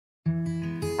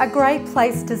A great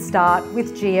place to start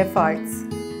with GF Oats.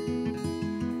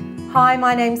 Hi,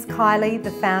 my name's Kylie, the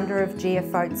founder of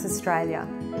GF Oats Australia,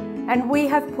 and we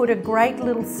have put a great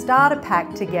little starter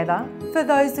pack together for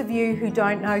those of you who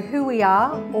don't know who we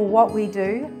are or what we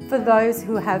do, for those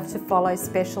who have to follow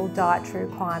special dietary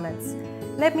requirements.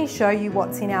 Let me show you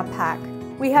what's in our pack.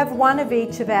 We have one of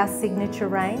each of our signature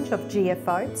range of GF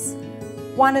Oats,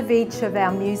 one of each of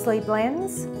our muesli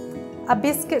blends, a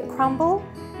biscuit crumble,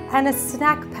 and a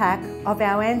snack pack of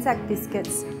our Anzac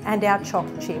Biscuits and our Choc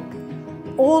chip.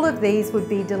 All of these would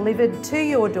be delivered to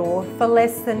your door for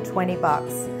less than 20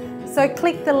 bucks. So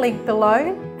click the link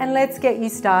below and let's get you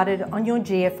started on your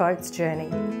GF Oats journey.